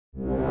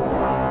The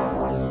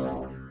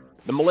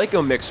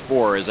Malekko Mix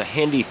 4 is a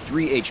handy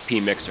 3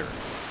 HP mixer,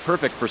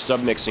 perfect for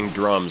submixing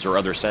drums or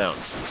other sounds.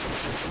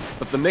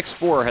 But the Mix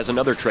 4 has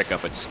another trick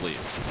up its sleeve.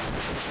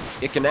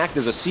 It can act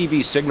as a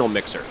CV signal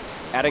mixer,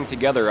 adding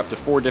together up to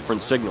 4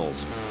 different signals,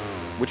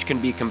 which can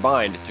be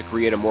combined to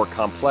create a more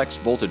complex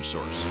voltage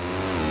source.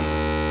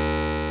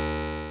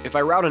 If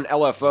I route an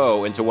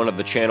LFO into one of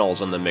the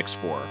channels on the Mix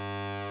 4,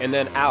 and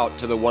then out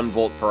to the 1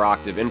 volt per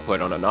octave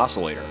input on an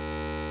oscillator,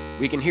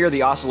 we can hear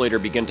the oscillator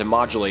begin to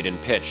modulate in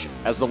pitch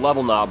as the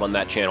level knob on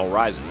that channel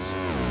rises.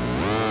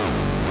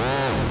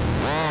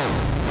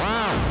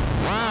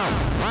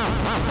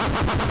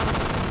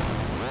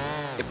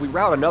 If we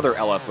route another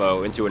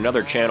LFO into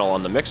another channel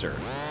on the mixer,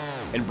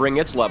 and bring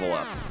its level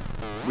up,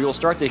 we will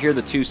start to hear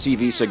the 2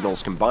 CV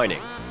signals combining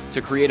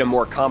to create a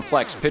more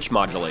complex pitch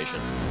modulation.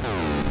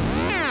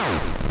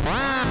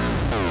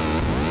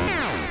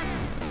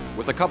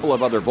 With a couple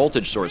of other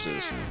voltage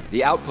sources,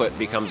 the output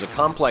becomes a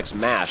complex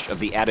mash of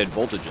the added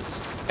voltages,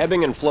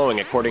 ebbing and flowing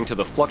according to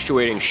the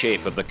fluctuating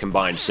shape of the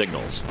combined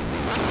signals.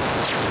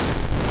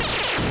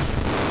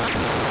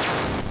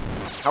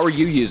 How are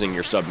you using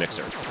your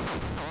submixer?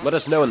 Let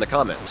us know in the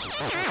comments.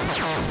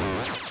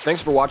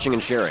 Thanks for watching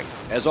and sharing.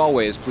 As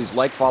always, please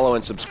like, follow,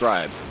 and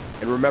subscribe.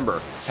 And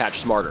remember, patch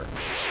smarter.